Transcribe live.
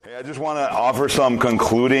I just want to offer some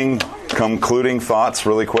concluding thoughts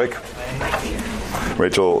really quick.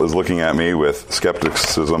 Rachel is looking at me with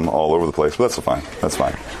skepticism all over the place, but that's fine. That's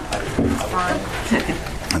fine.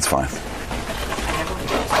 That's fine.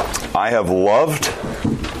 I have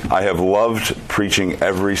loved preaching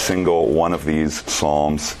every single one of these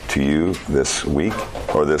Psalms to you this week,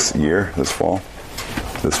 or this year, this fall.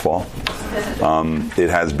 It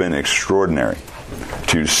has been extraordinary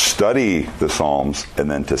to study the Psalms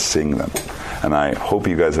and then to sing them. And I hope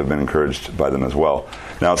you guys have been encouraged by them as well.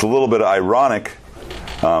 Now, it's a little bit ironic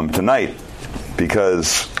tonight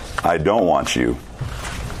because I don't want you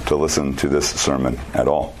to listen to this sermon at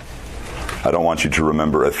all. I don't want you to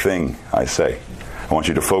remember a thing I say. I want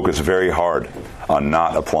you to focus very hard on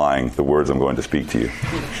not applying the words I'm going to speak to you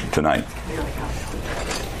tonight.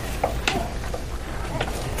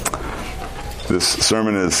 This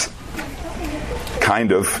sermon is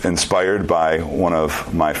kind of inspired by one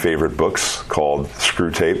of my favorite books called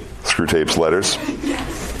Screwtape's Letters.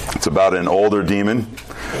 It's about an older demon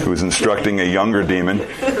who is instructing a younger demon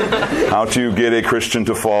how to get a Christian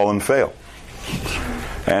to fall and fail.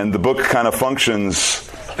 And the book kind of functions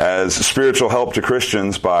as spiritual help to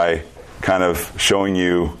Christians by kind of showing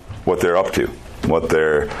you what they're up to, what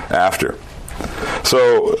they're after.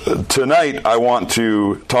 So tonight I want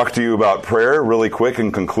to talk to you about prayer really quick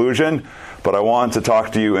in conclusion, but I want to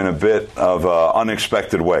talk to you in a bit of an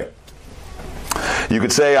unexpected way. You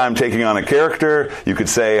could say I'm taking on a character. You could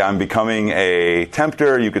say I'm becoming a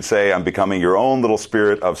tempter. You could say I'm becoming your own little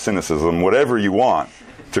spirit of cynicism. Whatever you want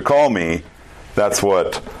to call me, that's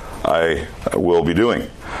what I will be doing.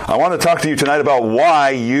 I want to talk to you tonight about why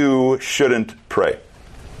you shouldn't pray.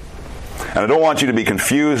 And I don't want you to be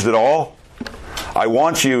confused at all. I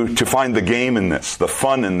want you to find the game in this, the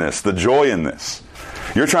fun in this, the joy in this.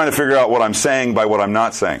 You're trying to figure out what I'm saying by what I'm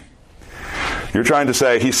not saying. You're trying to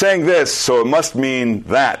say, he's saying this, so it must mean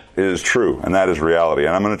that is true, and that is reality.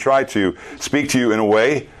 And I'm going to try to speak to you in a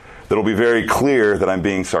way that will be very clear that I'm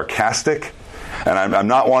being sarcastic, and I'm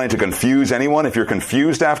not wanting to confuse anyone. If you're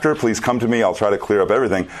confused after, please come to me. I'll try to clear up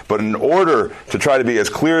everything. But in order to try to be as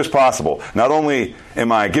clear as possible, not only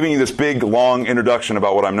am I giving you this big, long introduction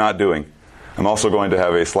about what I'm not doing, I'm also going to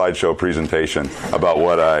have a slideshow presentation about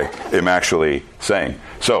what I am actually saying.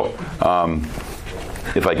 So,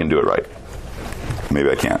 if I can do it right. Maybe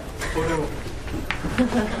I can't.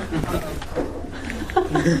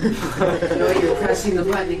 No, you're pressing the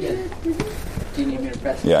button again. Do you need me to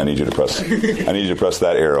press it? Yeah, I need you to press. I need you to press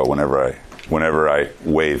that arrow whenever I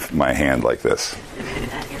wave my hand like this.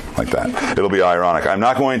 Like that. It'll be ironic. I'm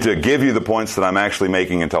not going to give you the points that I'm actually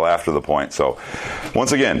making until after the point. So,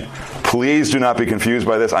 once again, please do not be confused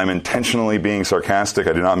by this. I'm intentionally being sarcastic.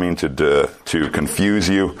 I do not mean to confuse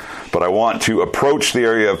you, but I want to approach the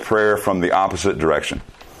area of prayer from the opposite direction.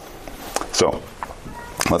 So,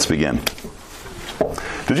 let's begin.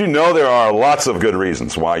 Did you know there are lots of good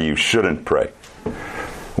reasons why you shouldn't pray?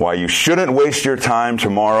 Why you shouldn't waste your time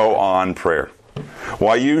tomorrow on prayer?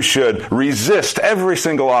 Why you should resist every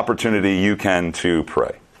single opportunity you can to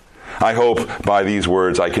pray? I hope by these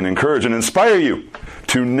words I can encourage and inspire you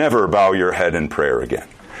to never bow your head in prayer again.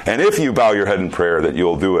 And if you bow your head in prayer, that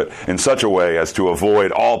you'll do it in such a way as to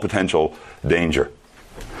avoid all potential danger.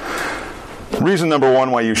 Reason number one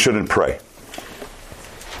why you shouldn't pray.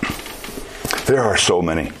 There are so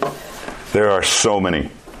many.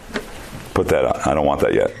 Put that on. I don't want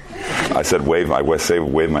that yet. I said wave my.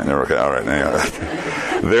 Okay, all right.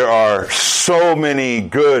 There are so many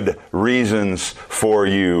good reasons for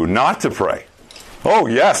you not to pray. Oh,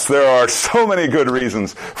 yes, there are so many good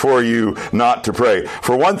reasons for you not to pray.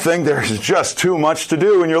 For one thing, there's just too much to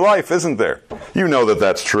do in your life, isn't there? You know that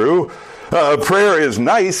that's true. Prayer is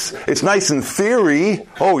nice. It's nice in theory.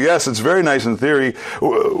 Oh, yes, it's very nice in theory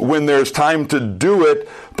when there's time to do it.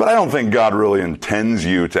 But I don't think God really intends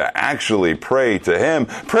you to actually pray to Him.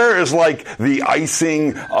 Prayer is like the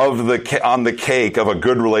icing on the cake of a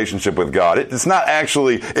good relationship with God. It's not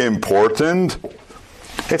actually important.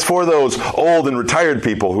 It's for those old and retired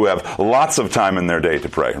people who have lots of time in their day to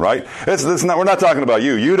pray, right? We're not talking about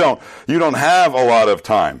you. You don't have a lot of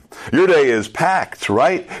time. Your day is packed,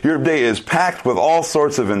 right? Your day is packed with all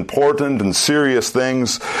sorts of important and serious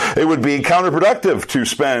things. It would be counterproductive to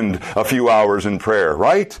spend a few hours in prayer,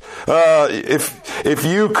 right? If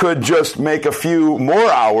you could just make a few more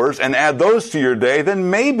hours and add those to your day, then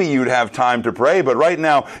maybe you'd have time to pray. But right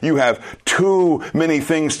now, you have too many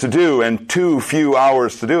things to do and too few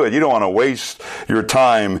hours to do it. You don't want to waste your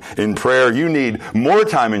time in prayer. You need more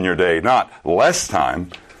time in your day, not less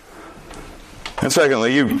time. And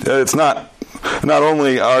secondly, it's not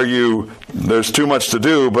only are you there's too much to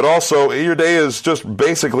do, but also your day is just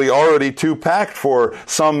basically already too packed for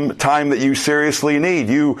some time that you seriously need.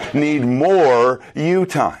 You need more you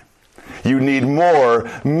time. You need more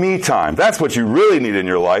me time. That's what you really need in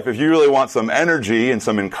your life. If you really want some energy and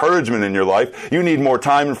some encouragement in your life, you need more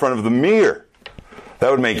time in front of the mirror. That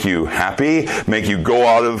would make you happy, make you go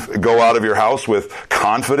out of your house with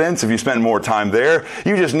confidence. If you spend more time there,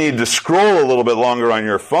 you just need to scroll a little bit longer on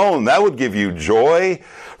your phone. That would give you joy,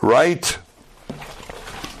 right?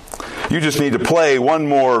 You just need to play one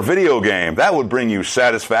more video game. That would bring you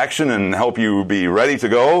satisfaction and help you be ready to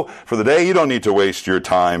go for the day. You don't need to waste your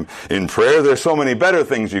time in prayer. There's so many better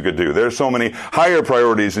things you could do. There's so many higher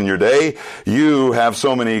priorities in your day. You have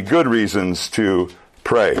so many good reasons to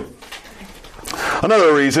pray.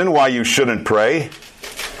 Another reason why you shouldn't pray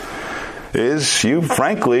is you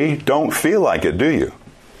frankly don't feel like it, do you?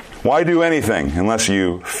 Why do anything unless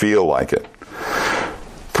you feel like it?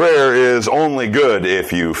 Prayer is only good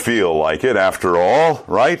if you feel like it, after all,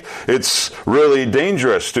 right? It's really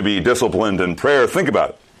dangerous to be disciplined in prayer. Think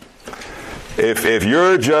about it. If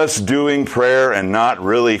you're just doing prayer and not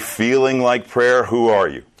really feeling like prayer, who are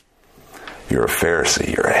you? You're a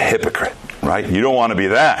Pharisee. You're a hypocrite, right? You don't want to be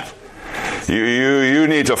that. You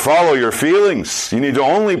need to follow your feelings. You need to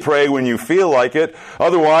only pray when you feel like it.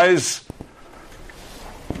 Otherwise,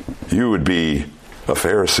 you would be a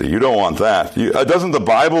Pharisee. You don't want that. Doesn't the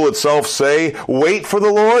Bible itself say, wait for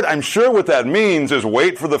the Lord? I'm sure what that means is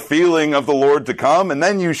wait for the feeling of the Lord to come, and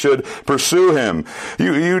then you should pursue Him.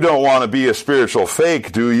 You don't want to be a spiritual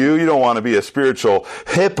fake, do you? You don't want to be a spiritual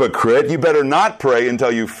hypocrite. You better not pray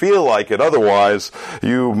until you feel like it. Otherwise,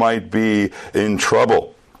 you might be in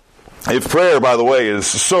trouble. If prayer, by the way, is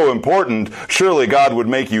so important, surely God would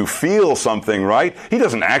make you feel something, right? He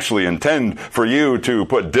doesn't actually intend for you to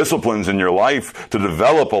put disciplines in your life to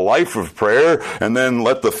develop a life of prayer and then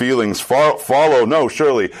let the feelings follow. No,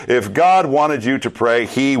 surely, if God wanted you to pray,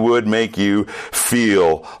 He would make you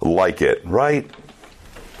feel like it, right?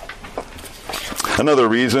 Another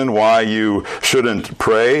reason why you shouldn't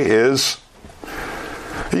pray is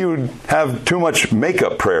you have too much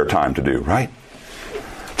makeup prayer time to do, right?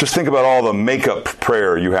 Just think about all the makeup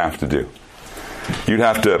prayer you have to do. You'd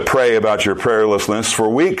have to pray about your prayerlessness for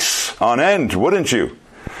weeks on end, wouldn't you?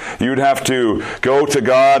 You'd have to go to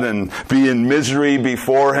God and be in misery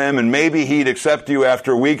before Him, and maybe He'd accept you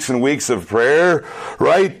after weeks and weeks of prayer,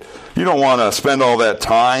 right? You don't want to spend all that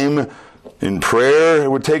time in prayer. It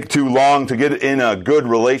would take too long to get in a good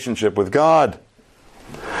relationship with God.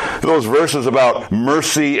 Those verses about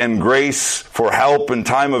mercy and grace for help in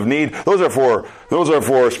time of need, those are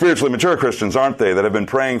for spiritually mature Christians, aren't they, that have been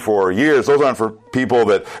praying for years. Those aren't for people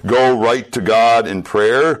that go right to God in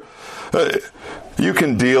prayer. You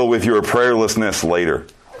can deal with your prayerlessness later,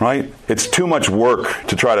 right? It's too much work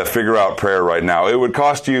to try to figure out prayer right now. It would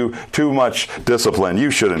cost you too much discipline.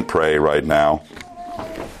 You shouldn't pray right now.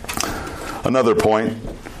 Another point.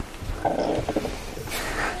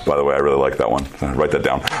 By the way, I really like that one. Write that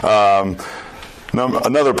down.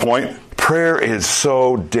 Another point. Prayer is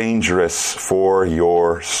so dangerous for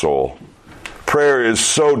your soul. Prayer is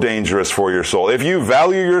so dangerous for your soul. If you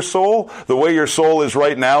value your soul the way your soul is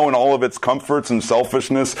right now in all of its comforts and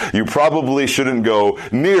selfishness, you probably shouldn't go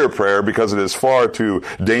near prayer because it is far too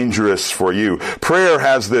dangerous for you. Prayer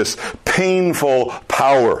has this painful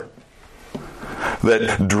power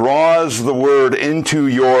that draws the Word into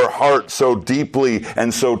your heart so deeply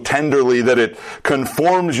and so tenderly that it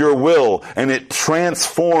conforms your will and it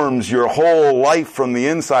transforms your whole life from the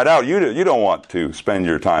inside out. You don't want to spend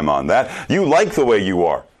your time on that. You like the way you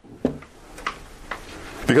are.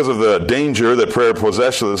 Because of the danger that prayer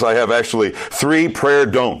possesses, I have actually 3 prayer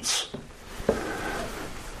don'ts.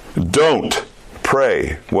 Don't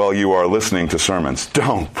pray while you are listening to sermons.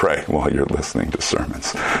 Don't pray while you're listening to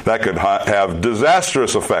sermons. That could have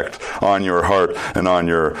disastrous effect on your heart and on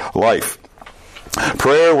your life.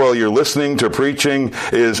 Prayer while you're listening to preaching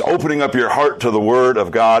is opening up your heart to the Word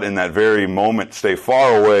of God in that very moment. Stay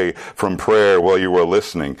far away from prayer while you are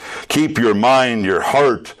listening. Keep your mind, your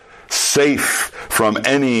heart safe from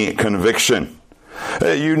any conviction.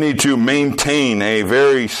 You need to maintain a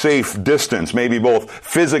very safe distance, maybe both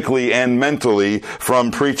physically and mentally,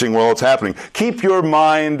 from preaching while it's happening. Keep your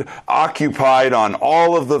mind occupied on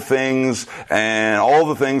all of the things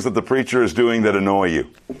that the preacher is doing that annoy you.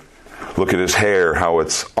 Look at his hair, how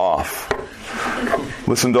it's off.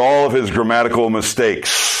 Listen to all of his grammatical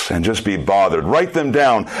mistakes and just be bothered. Write them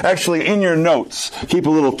down. Actually, in your notes, keep a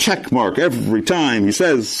little check mark every time he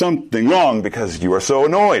says something wrong because you are so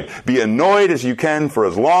annoyed. Be annoyed as you can for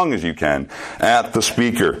as long as you can at the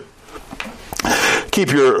speaker.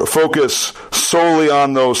 Keep your focus solely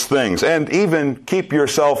on those things. And even keep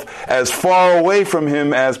yourself as far away from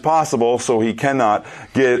him as possible so he cannot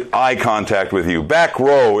get eye contact with you. Back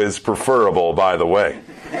row is preferable, by the way.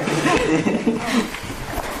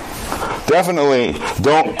 Definitely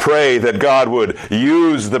don't pray that God would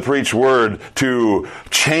use the preached word to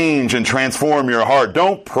change and transform your heart.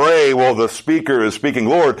 Don't pray while the speaker is speaking,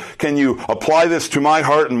 Lord, can you apply this to my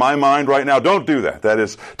heart and my mind right now? Don't do that. That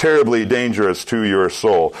is terribly dangerous to your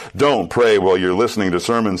soul. Don't pray while you're listening to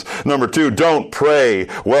sermons. Number 2, don't pray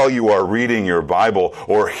while you are reading your Bible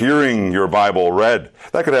or hearing your Bible read.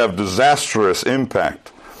 That could have disastrous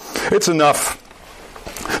impact. It's enough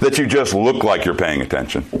that you just look like you're paying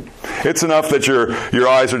attention. It's enough that your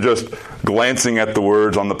eyes are just glancing at the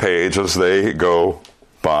words on the page as they go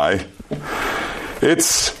by.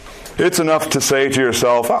 It's enough to say to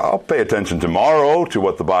yourself, I'll pay attention tomorrow to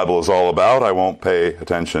what the Bible is all about. I won't pay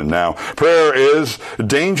attention now. Prayer is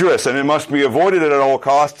dangerous, and it must be avoided at all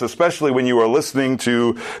costs, especially when you are listening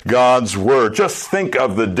to God's Word. Just think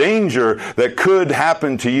of the danger that could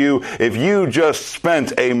happen to you if you just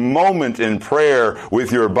spent a moment in prayer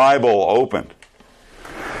with your Bible opened.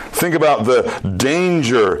 Think about the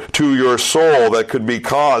danger to your soul that could be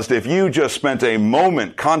caused if you just spent a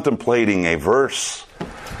moment contemplating a verse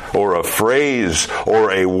or a phrase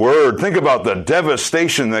or a word. Think about the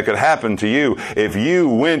devastation that could happen to you if you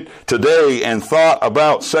went today and thought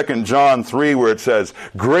about 2 John 3 where it says,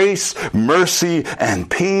 grace, mercy,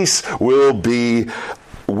 and peace will be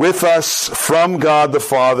with us from God the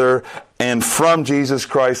Father and from Jesus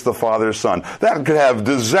Christ the Father's Son. That could have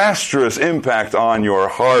disastrous impact on your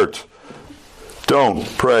heart. Don't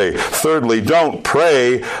pray. Thirdly, don't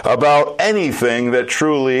pray about anything that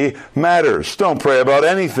truly matters. Don't pray about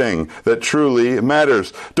anything that truly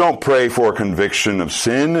matters. Don't pray for conviction of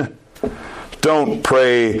sin. Don't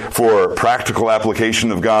pray for practical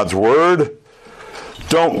application of God's Word.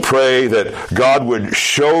 Don't pray that God would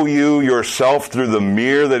show you yourself through the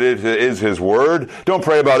mirror that it is His Word. Don't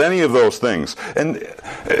pray about any of those things. And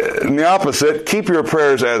in the opposite, keep your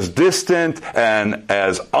prayers as distant and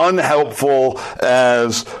as unhelpful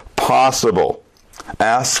as possible.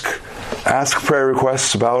 Ask prayer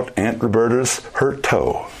requests about Aunt Roberta's hurt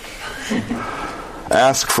toe.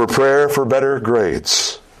 Ask for prayer for better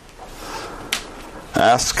grades.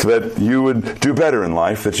 Ask that you would do better in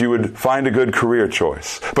life, that you would find a good career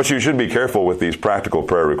choice. But you should be careful with these practical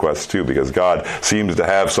prayer requests too, because God seems to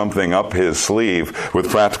have something up His sleeve with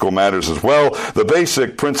practical matters as well. The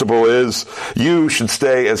basic principle is you should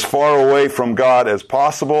stay as far away from God as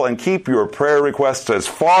possible and keep your prayer requests as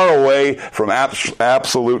far away from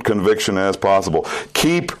absolute conviction as possible.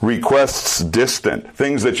 Keep requests distant,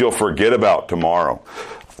 things that you'll forget about tomorrow.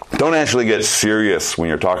 Don't actually get serious when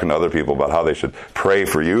you're talking to other people about how they should pray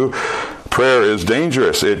for you. Prayer is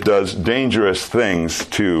dangerous. It does dangerous things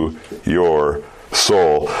to your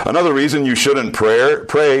soul. Another reason you shouldn't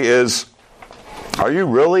pray is, are you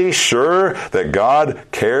really sure that God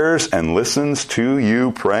cares and listens to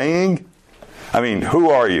you praying? I mean, who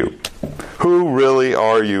are you? Who really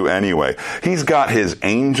are you anyway? He's got His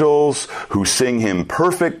angels who sing Him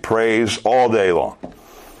perfect praise all day long.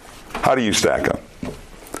 How do you stack up?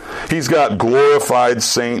 He's got glorified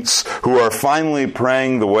saints who are finally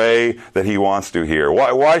praying the way that He wants to hear.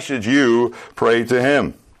 Why should you pray to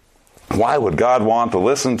Him? Why would God want to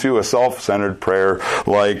listen to a self-centered prayer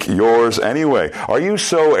like yours anyway? Are you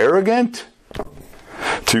so arrogant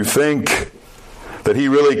to think that He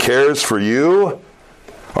really cares for you?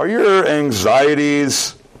 Aren't your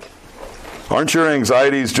anxieties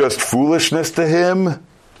just foolishness to Him?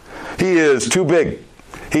 He is too big.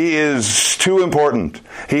 He is too important.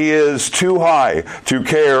 He is too high to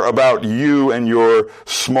care about you and your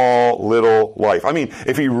small little life. I mean,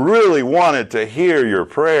 if He really wanted to hear your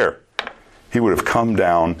prayer, He would have come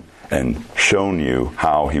down and shown you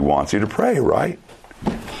how He wants you to pray, right?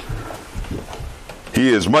 He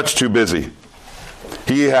is much too busy.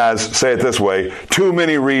 He has, say it this way, too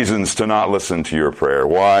many reasons to not listen to your prayer.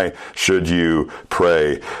 Why should you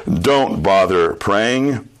pray? Don't bother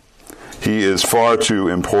praying. He is far too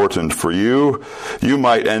important for you. You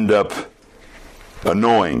might end up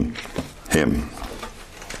annoying Him.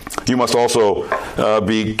 You must also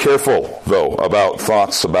be careful, though, about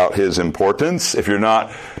thoughts about His importance. If you're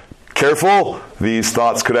not careful, these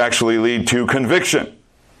thoughts could actually lead to conviction.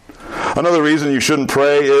 Another reason you shouldn't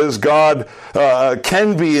pray is God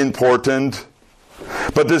can be important,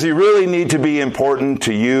 but does He really need to be important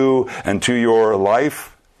to you and to your life?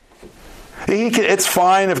 It's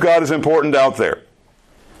fine if God is important out there.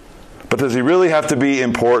 But does He really have to be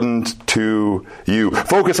important to you?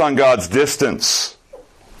 Focus on God's distance.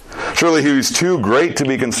 Surely he's too great to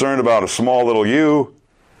be concerned about a small little you.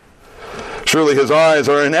 Surely his eyes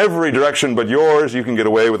are in every direction but yours. You can get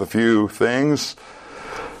away with a few things.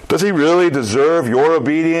 Does he really deserve your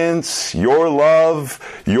obedience, your love,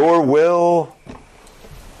 your will?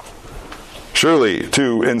 Surely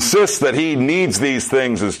to insist that he needs these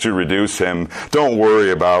things is to reduce him. Don't worry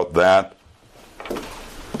about that.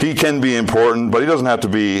 He can be important, but he doesn't have to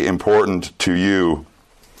be important to you.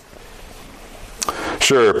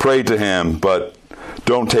 Sure, pray to him, but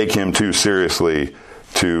don't take him too seriously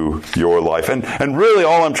to your life. And really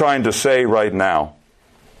all I'm trying to say right now,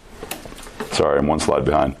 sorry, I'm one slide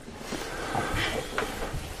behind.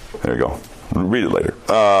 There you go. Read it later.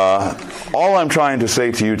 All I'm trying to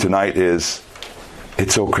say to you tonight is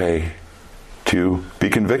it's okay to be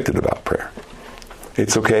convicted about prayer.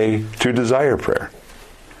 It's okay to desire prayer.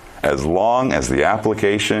 As long as the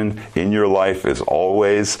application in your life is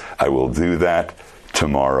always, I will do that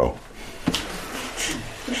tomorrow.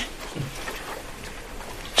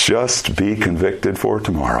 Just be convicted for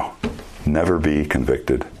tomorrow. Never be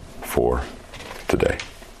convicted for today.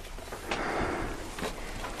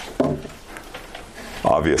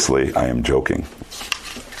 Obviously, I am joking.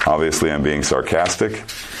 Obviously, I'm being sarcastic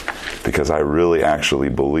because I really actually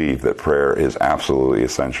believe that prayer is absolutely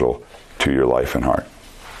essential to your life and heart.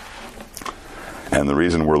 And the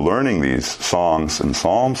reason we're learning these songs and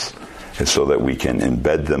psalms is so that we can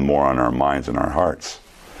embed them more on our minds and our hearts.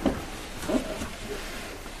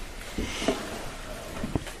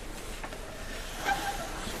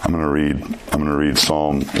 I'm going to read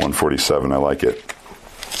Psalm 147. I like it.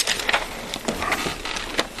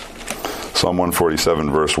 Psalm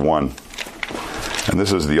 147, verse 1. And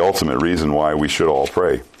this is the ultimate reason why we should all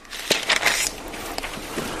pray.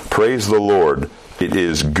 Praise the Lord. It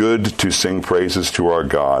is good to sing praises to our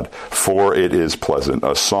God, for it is pleasant.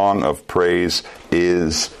 A song of praise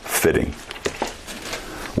is fitting.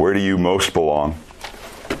 Where do you most belong?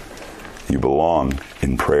 You belong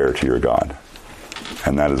in prayer to your God.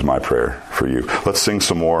 And that is my prayer for you. Let's sing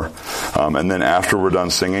some more. And then after we're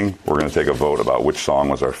done singing, we're going to take a vote about which song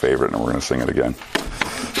was our favorite, and we're going to sing it again.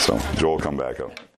 So Joel, come back up.